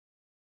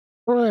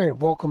All right,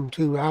 welcome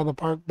to Out of the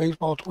Park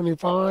Baseball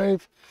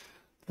 25.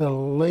 The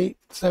late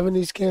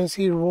 70s Kansas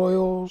City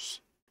Royals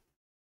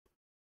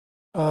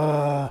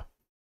uh,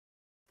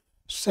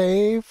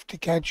 save to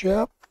catch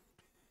up.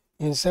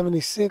 In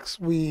 76,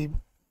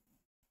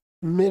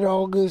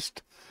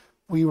 mid-August,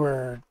 we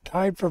were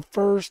tied for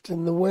first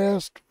in the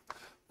West.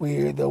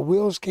 The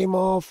wheels came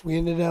off. We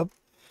ended up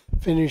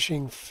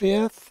finishing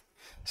fifth.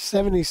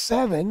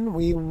 77,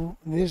 we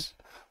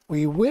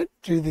went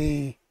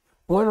to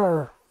won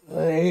our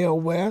AL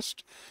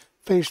West,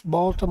 faced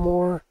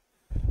Baltimore.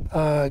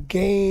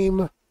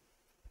 Game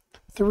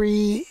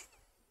 3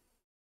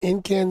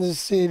 in Kansas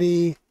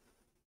City.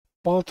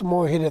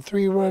 Baltimore hit a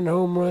 3-run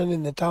home run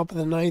in the top of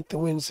the ninth to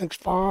win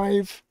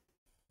 6-5.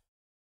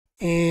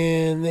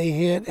 And they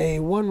hit a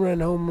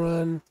 1-run home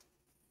run,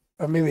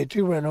 or maybe a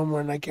 2-run home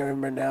run, I can't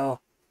remember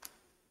now.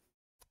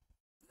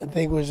 I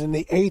think it was in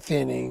the eighth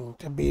inning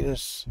to beat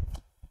us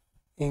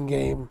in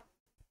game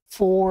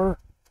 4.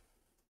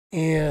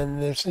 And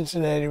the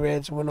Cincinnati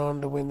Reds went on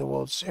to win the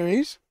World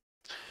Series.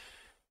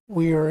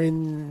 We are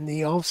in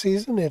the off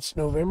season. It's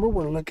November.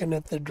 We're looking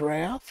at the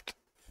draft.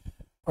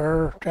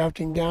 We're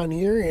drafting down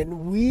here,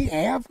 and we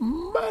have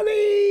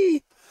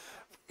money.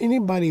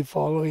 Anybody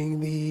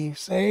following the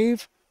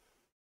save?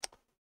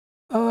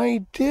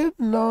 I did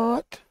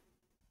not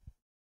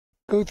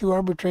go through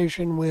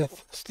arbitration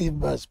with Steve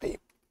Busby.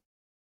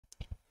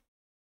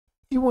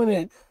 He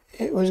wanted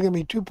it was going to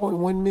be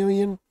 2.1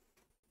 million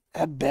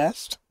at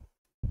best,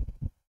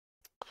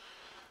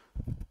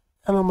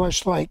 and I'm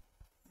much like,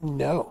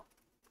 no.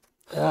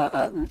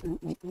 Yeah,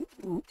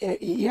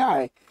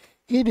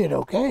 he did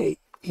okay.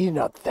 He's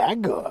not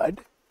that good.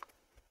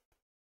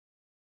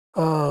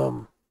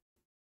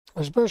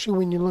 Especially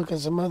when you look at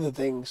some other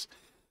things.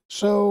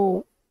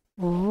 So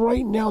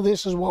right now,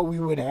 this is what we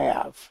would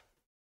have.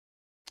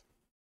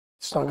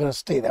 It's not going to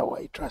stay that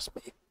way, trust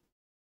me.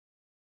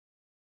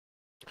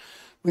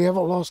 We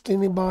haven't lost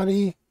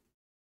anybody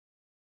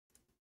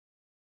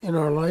in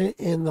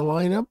the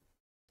lineup.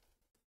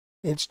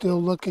 It's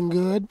still looking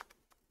good.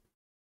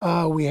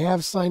 We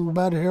have signed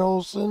Bud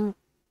Harrelson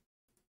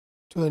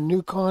to a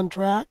new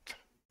contract.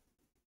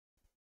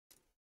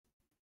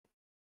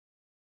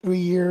 3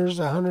 years,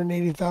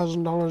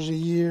 $180,000 a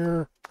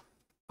year.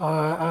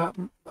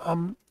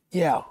 I'm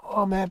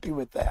happy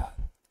with that.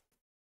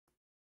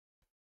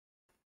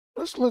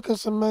 Let's look at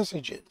some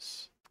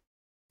messages.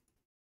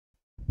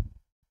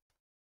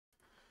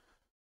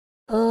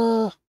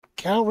 Cal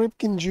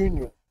Ripken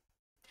Jr.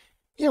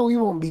 Yeah, we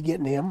won't be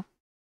getting him.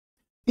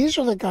 These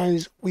are the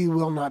guys we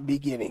will not be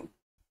getting.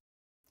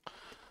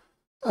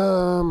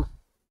 New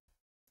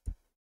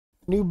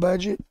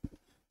budget.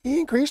 He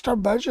increased our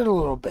budget a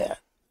little bit.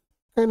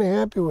 Kind of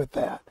happy with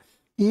that.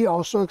 He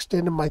also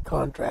extended my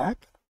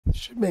contract.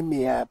 Should make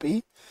me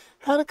happy.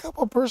 Had a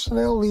couple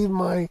personnel leave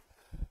my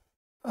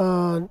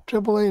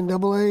AAA and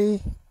AA.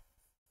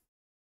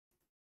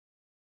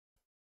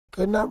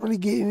 Could not really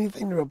get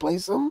anything to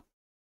replace them.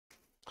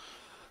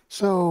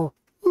 So,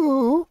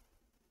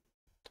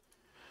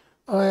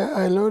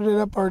 I loaded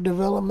up our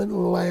development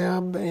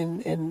lab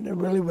and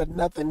really with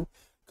nothing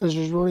because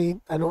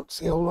I don't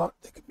see a whole lot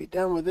that could be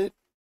done with it.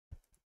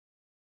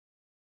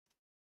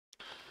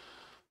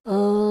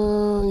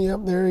 Yep,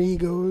 there he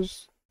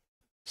goes,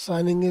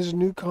 signing his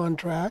new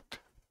contract.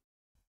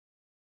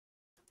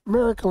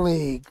 American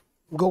League,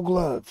 Gold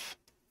Glove,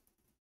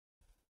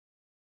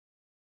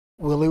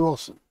 Willie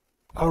Wilson,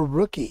 our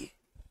rookie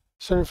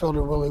center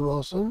fielder Willie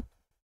Wilson.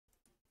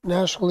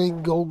 National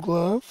League Gold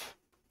Glove,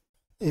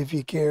 if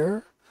you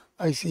care.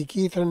 I see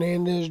Keith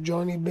Hernandez,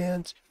 Johnny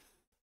Benz,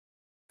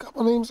 a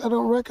couple names I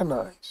don't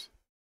recognize.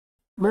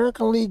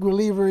 American League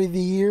Reliever of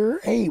the Year.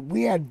 Hey,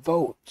 we had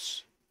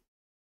votes.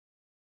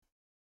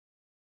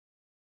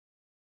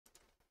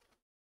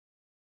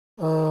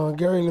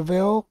 Gary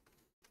Lavelle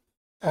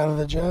out of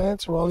the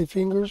Giants. Wally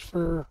Fingers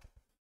for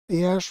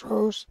the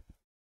Astros.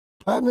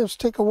 Platinum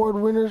Stick Award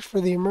winners for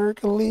the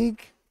American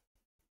League.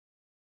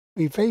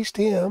 We faced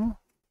him.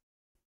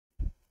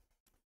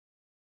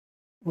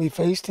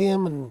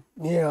 And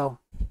yeah.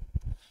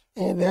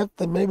 And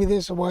maybe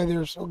this is why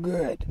they're so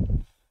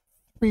good.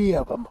 3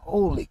 of them.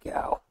 Holy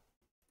cow.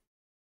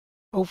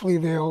 Hopefully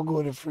they all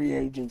go to free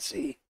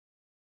agency.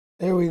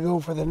 There we go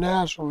for the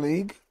National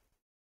League.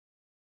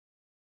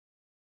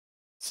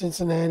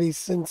 Cincinnati.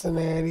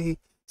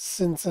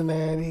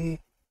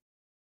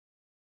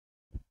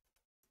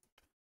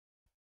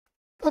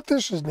 But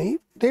this is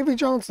neat. Davey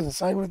Johnson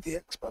signed with the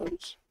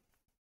Expos.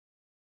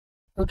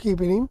 We're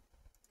keeping him.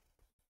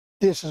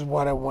 This is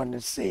what I wanted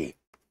to see.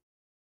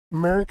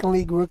 American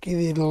League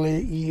Rookie of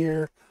the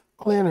Year,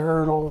 Glenn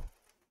Hurdle.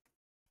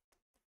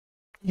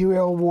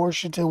 UL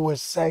Washington was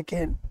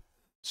second.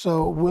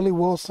 So Willie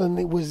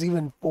Wilson was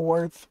even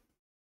fourth.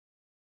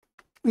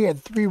 We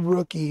had 3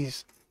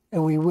 rookies,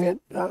 and we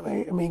went,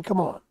 I mean,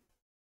 come on.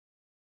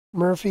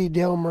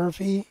 Dale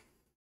Murphy,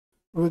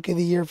 Rookie of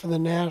the Year for the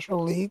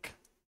National League.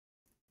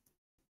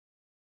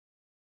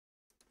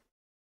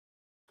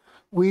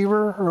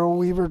 Earl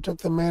Weaver took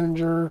the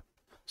manager.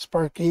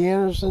 Sparky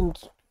Anderson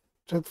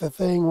took the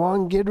thing.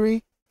 Juan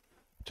Guidry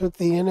took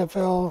the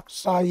NFL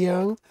Cy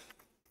Young.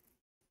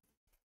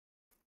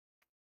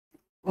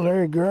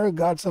 Larry Gurr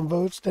got some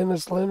votes.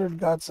 Dennis Leonard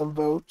got some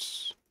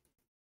votes.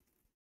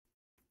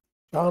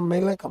 John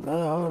Malik, I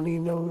don't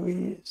even know who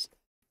he is.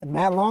 And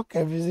Matlock,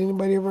 has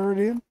anybody ever heard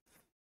of him?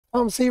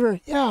 Tom Seaver,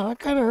 yeah, I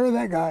kind of heard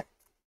that guy.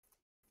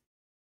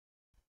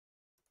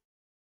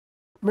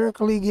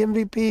 Miracle League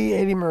MVP,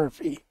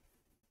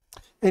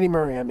 Eddie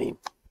Murray, I mean.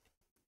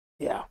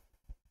 Yeah.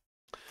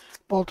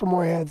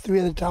 Baltimore had 3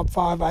 of the top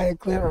 5. I had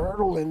Clint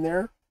Hurdle in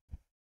there.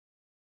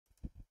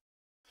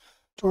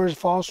 George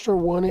Foster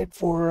won it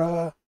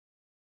for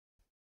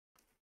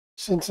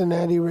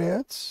Cincinnati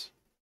Reds.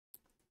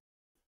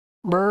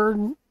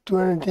 Bird,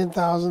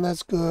 210,000,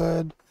 that's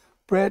good.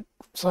 Brett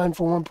signed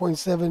for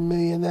 1.7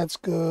 million, that's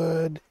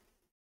good.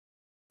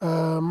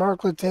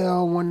 Mark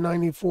Littell,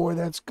 194,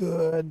 that's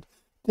good.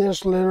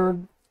 Dennis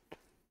Leonard,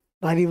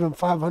 not even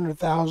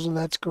 500,000,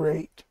 that's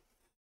great.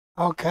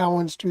 Al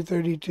Cowens,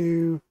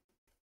 232.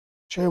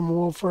 Jim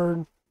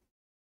Wolford.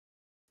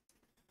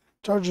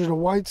 Chargers to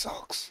White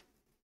Sox.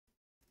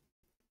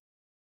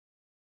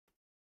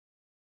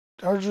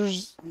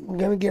 Chargers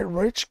gonna get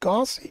Rich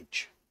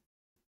Gossage.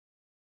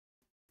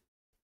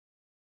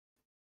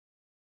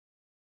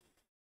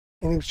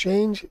 In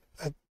exchange,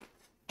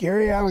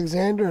 Gary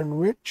Alexander and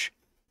Rick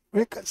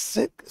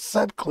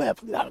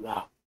Sutcliffe.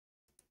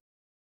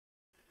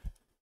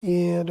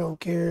 Yeah, don't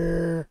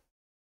care.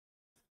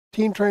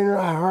 Team trainer,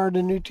 I hired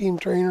a new team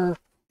trainer,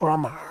 or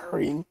I'm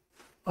hiring.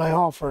 I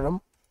offered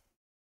him.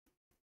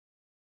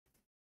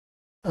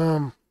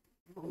 I'm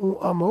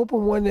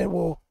hoping one that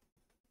will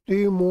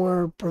do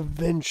more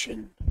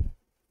prevention.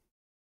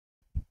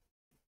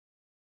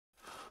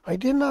 I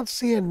did not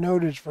see a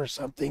notice for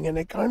something, and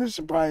it kind of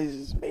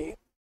surprises me.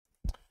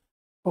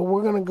 But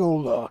we're going to go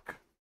look,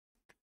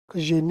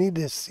 because you need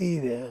to see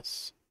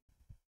this.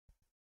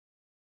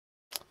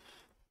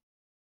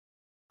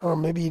 Or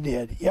maybe you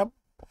did. Yep.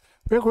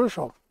 Rick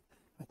Herschel.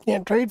 I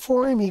can't trade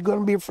for him. He's going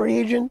to be a free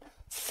agent.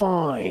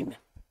 Fine.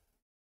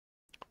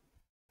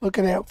 Look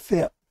at that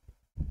fit.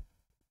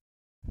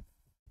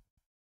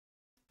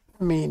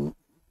 I mean,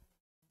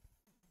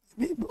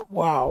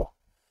 wow.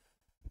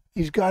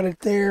 He's got it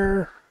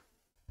there.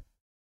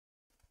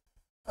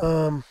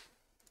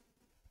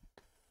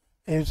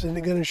 Isn't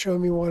it going to show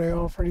me what I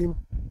offered him?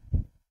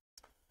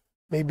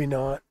 Maybe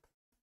not.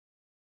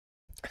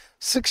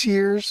 6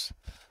 years.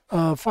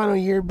 Final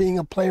year being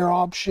a player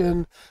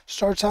option.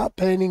 Starts out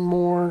paying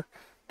more.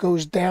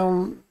 Goes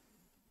down.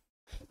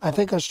 I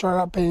think I started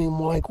out paying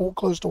like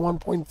close to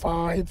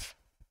 1.5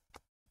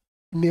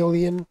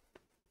 million.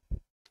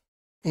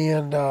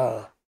 And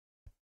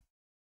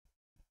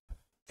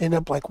end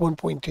up like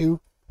 1.2.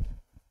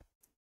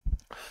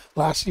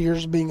 Last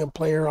year's being a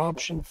player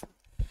option.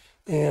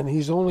 And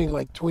he's only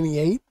like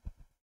 28.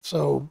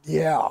 So,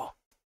 yeah.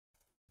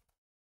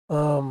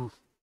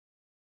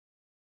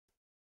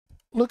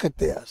 Look at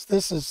this.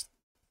 This is,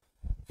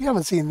 you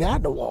haven't seen that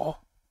in a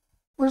while.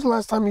 When's the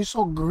last time you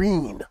saw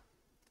green?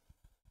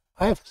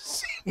 I haven't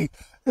seen,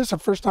 this is the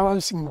first time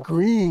I've seen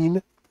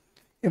green.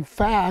 In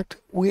fact,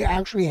 we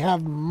actually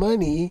have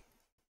money.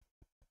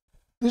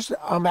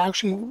 I'm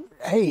actually,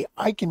 hey,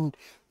 I can,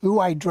 who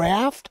I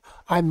draft,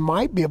 I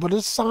might be able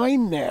to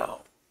sign now.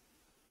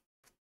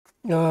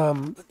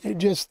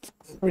 Just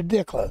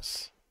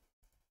ridiculous.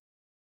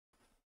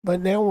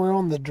 But now we're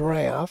on the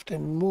draft,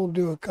 and we'll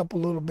do a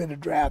couple little bit of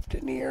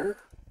drafting here.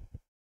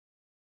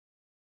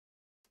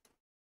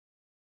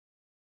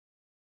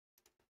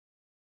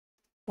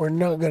 We're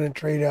not going to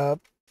trade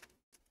up.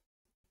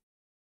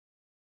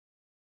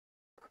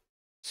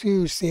 See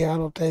who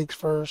Seattle takes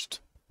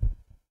first.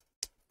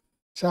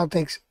 Seattle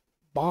takes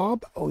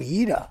Bob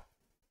Ojeda.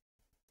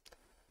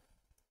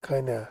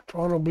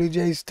 Toronto Blue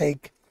Jays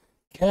take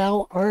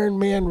Cal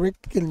Ironman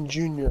Ripken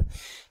Jr.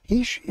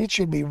 It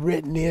should be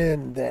written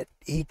in that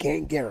he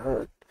can't get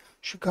hurt.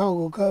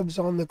 Chicago Cubs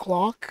on the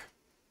clock.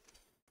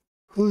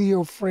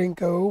 Julio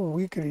Franco,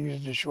 we could have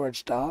used a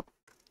shortstop.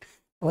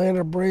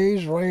 Atlanta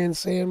Braves, Ryan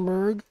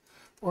Sandberg.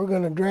 We're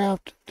going to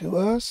draft to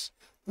us.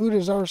 Who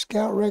does our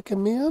scout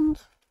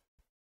recommend?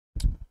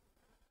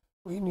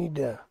 We need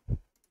to...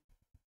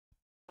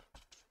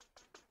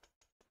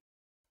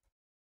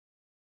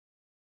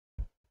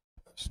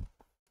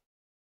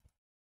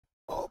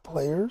 all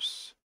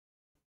players.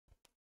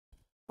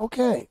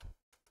 Okay.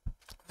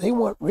 They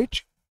want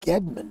Rich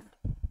Gedman.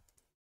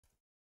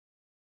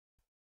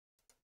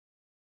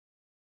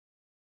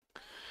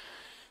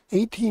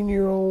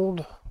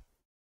 18-year-old.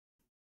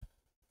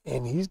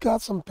 And he's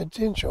got some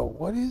potential.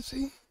 What is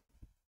he?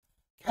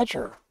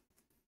 Catcher.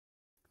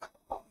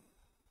 Look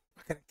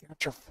at a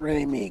catcher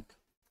framing.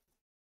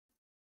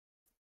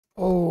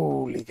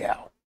 Holy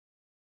cow.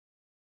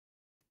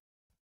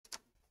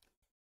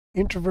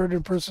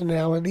 Introverted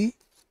personality.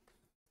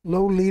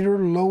 Low leader,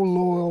 low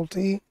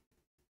loyalty.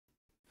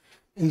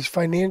 He's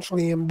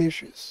financially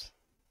ambitious.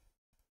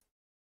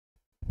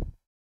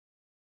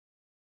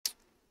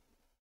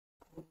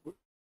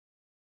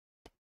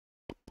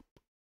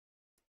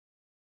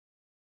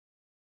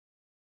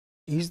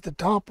 He's the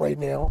top right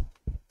now.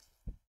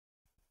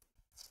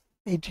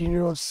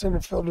 18-year-old center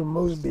fielder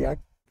Mosby.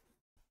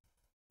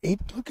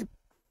 Look at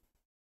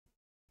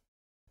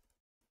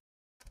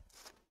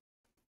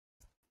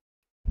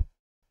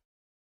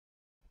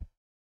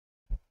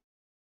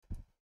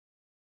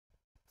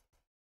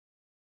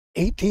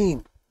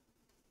 18.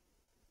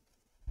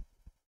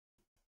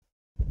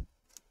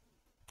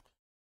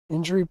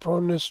 Injury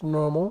proneness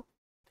normal.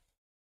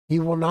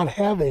 He will not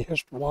have a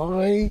history.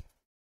 Why?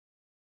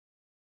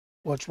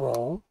 What's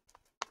wrong?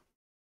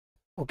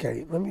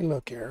 Okay, let me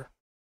look here.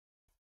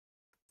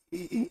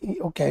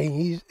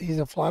 Okay, he's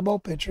a fly ball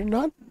pitcher,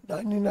 not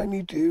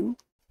 1992.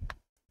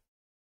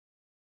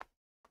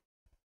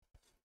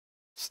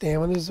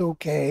 Stamina is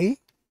okay.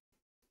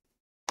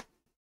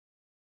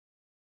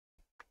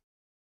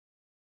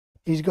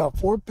 He's got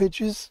 4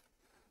 pitches,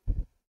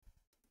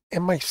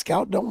 and my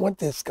scout don't want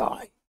this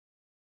guy.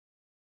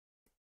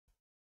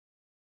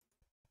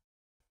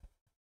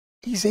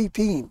 He's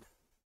 18.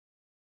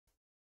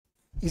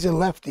 He's a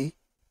lefty.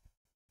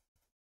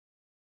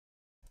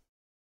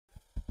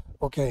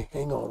 Okay,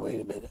 hang on, wait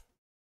a minute.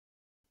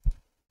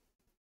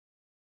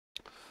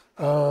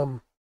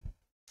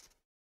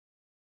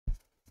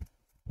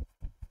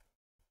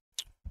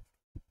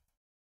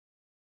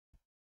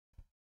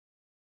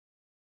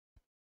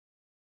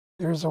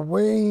 There's a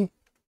way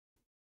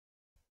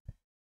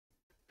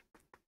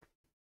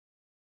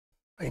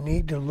I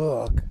need to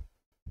look.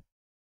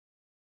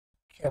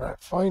 Can I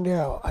find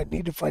out? I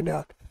need to find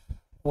out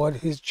what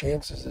his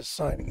chances of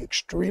signing.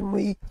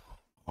 Extremely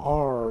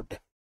hard.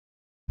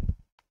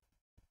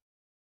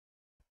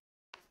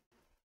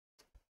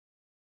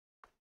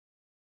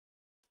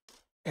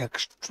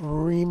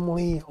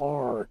 Extremely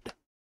hard.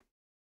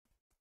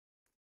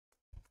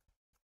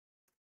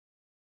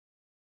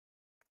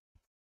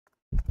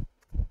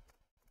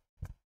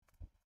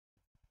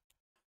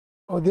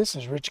 Oh, this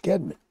is Rich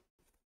Gedman.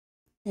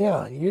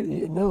 Yeah,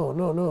 no.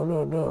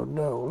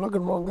 Look at the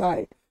wrong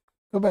guy.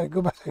 Go back.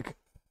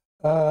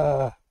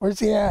 Where's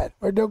he at?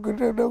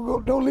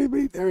 Don't leave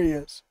me. There he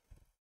is.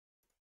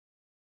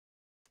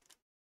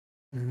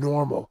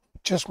 Normal.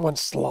 Just one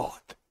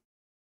slot.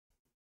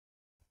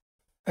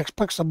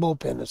 Expects a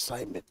bullpen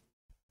assignment.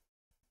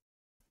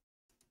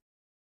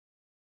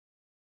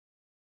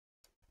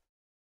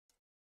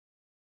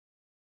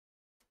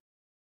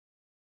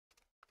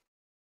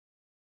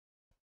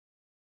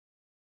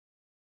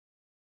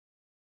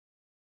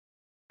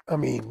 I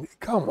mean,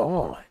 come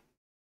on.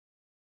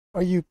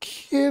 Are you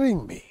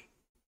kidding me?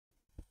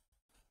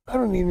 I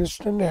don't even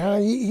understand how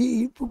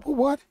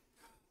what?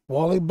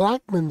 Wally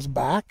Blackman's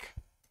back.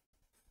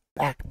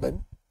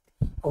 Backman.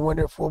 I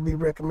wonder if we'll be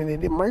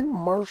recommended him.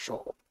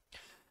 Marshall.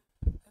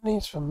 That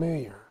name's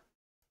familiar.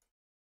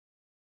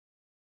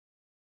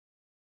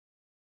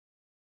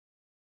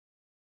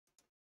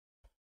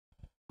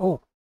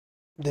 Oh,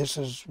 this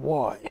is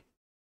why.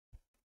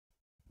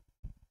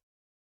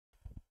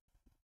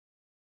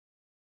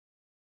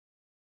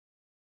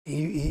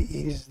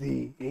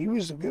 He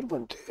was a good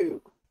one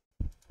too.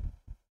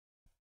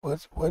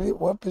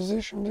 What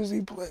position does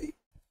he play?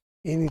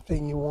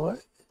 Anything you want?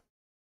 It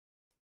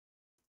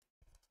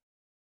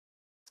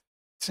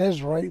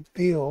says right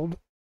field.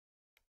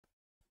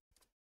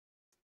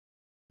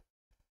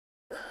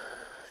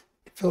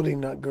 Fielding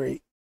not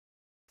great.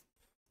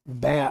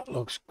 Bat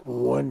looks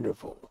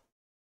wonderful,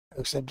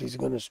 except he's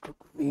not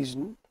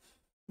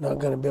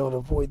gonna be able to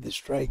avoid the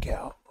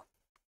strikeout.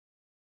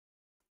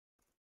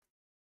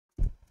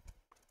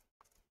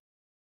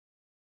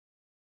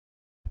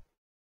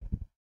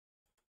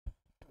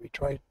 We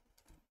tried.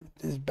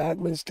 Is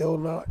Backman still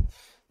not?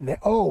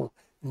 Oh,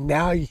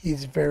 now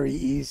he's very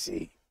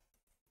easy.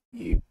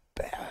 You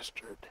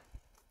bastard.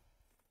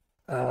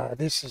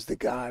 This is the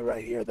guy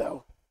right here,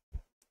 though.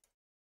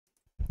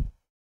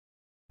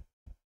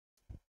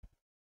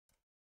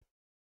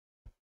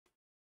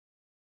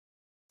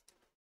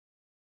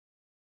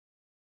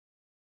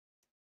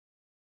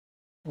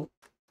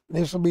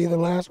 This will be the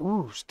last.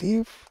 Ooh,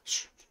 Steve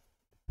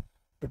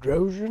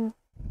Bedrosian.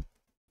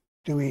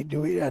 Do we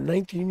a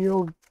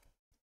 19-year-old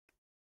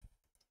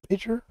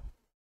pitcher?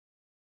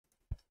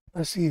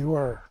 Let's see who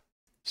our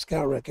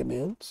scout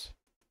recommends.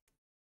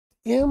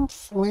 M.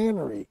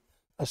 Flannery,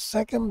 a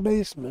second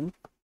baseman,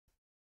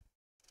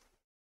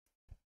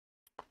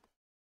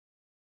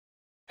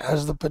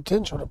 has the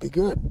potential to be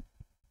good.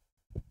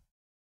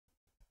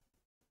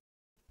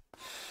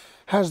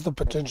 Has the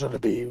potential to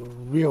be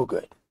real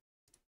good.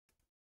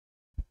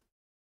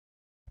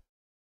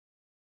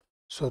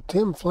 So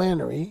Tim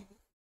Flannery,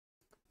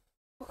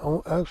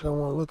 actually I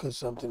want to look at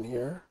something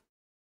here.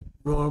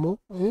 Normal,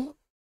 yeah.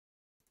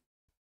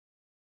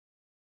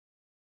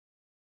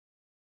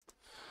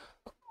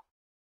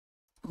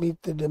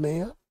 Meet the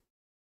demand.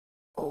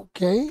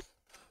 Okay.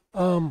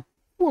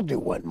 We'll do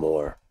one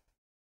more.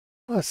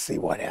 Let's see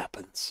what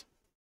happens.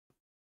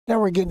 Now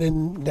we're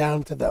getting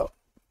down to the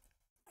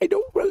I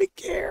don't really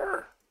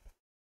care.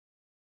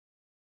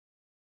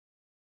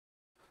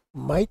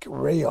 Mike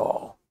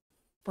Rayall,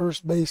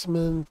 first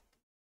baseman.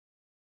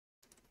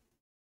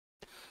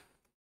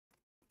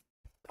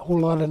 A whole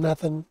lot of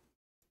nothing.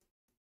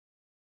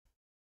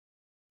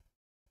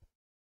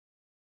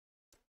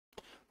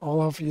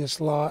 I'll offer you a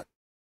slot,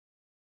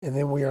 and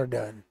then we are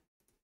done.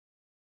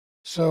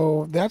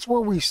 So that's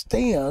where we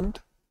stand.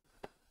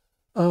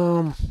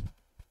 Holy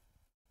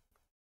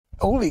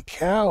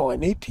cow,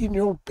 an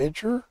 18-year-old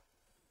pitcher?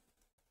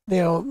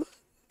 Now,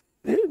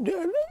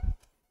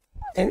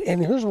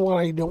 and here's what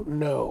I don't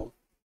know.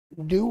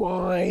 Do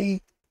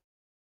I,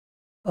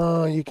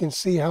 you can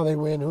see how they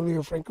win.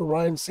 Julio Franco,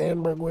 Ryan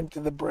Sandberg went to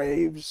the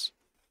Braves.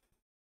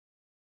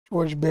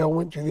 George Bell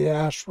went to the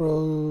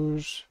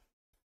Astros.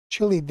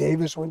 Chili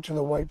Davis went to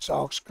the White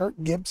Sox. Kirk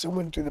Gibson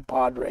went to the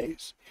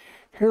Padres.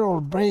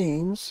 Harold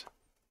Baines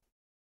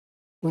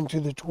went to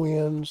the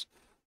Twins.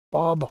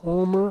 Bob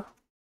Homer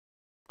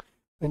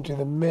went to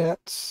the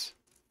Mets.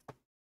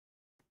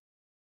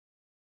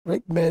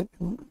 Rick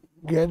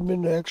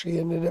Gedman actually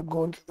ended up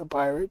going to the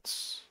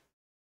Pirates.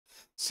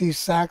 C.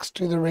 Sachs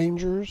to the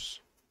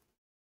Rangers.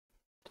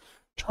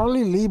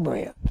 Charlie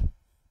Leibrandt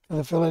to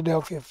the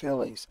Philadelphia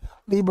Phillies.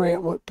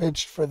 Leibrandt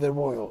pitched for the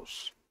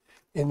Royals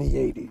in the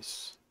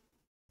 80s.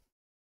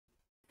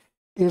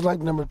 He was like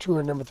number 2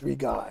 or number 3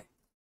 guy.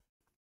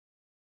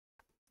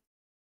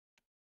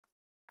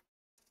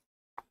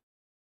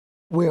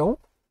 Well,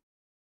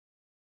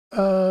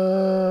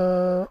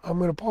 I'm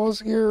going to pause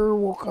here.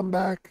 We'll come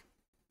back.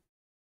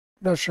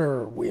 Not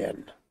sure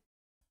when.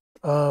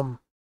 Can't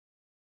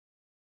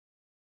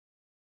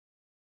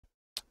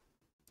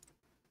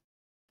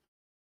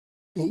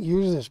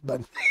use this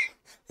button.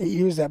 Can't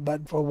use that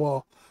button for a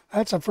while.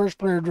 That's a first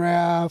player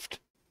draft.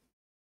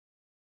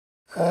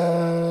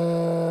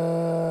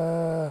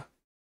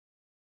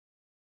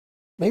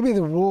 Maybe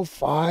the Rule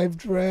 5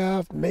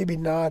 draft, maybe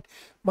not.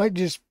 Might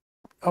just,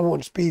 I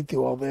won't speed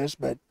through all this,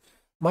 but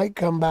might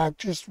come back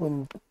just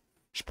when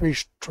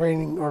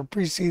training or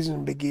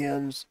preseason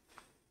begins,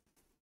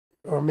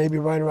 or maybe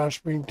right around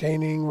spring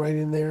training, right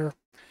in there.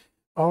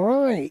 All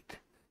right.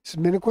 It's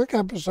been a quick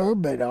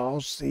episode, but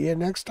I'll see you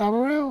next time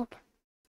around.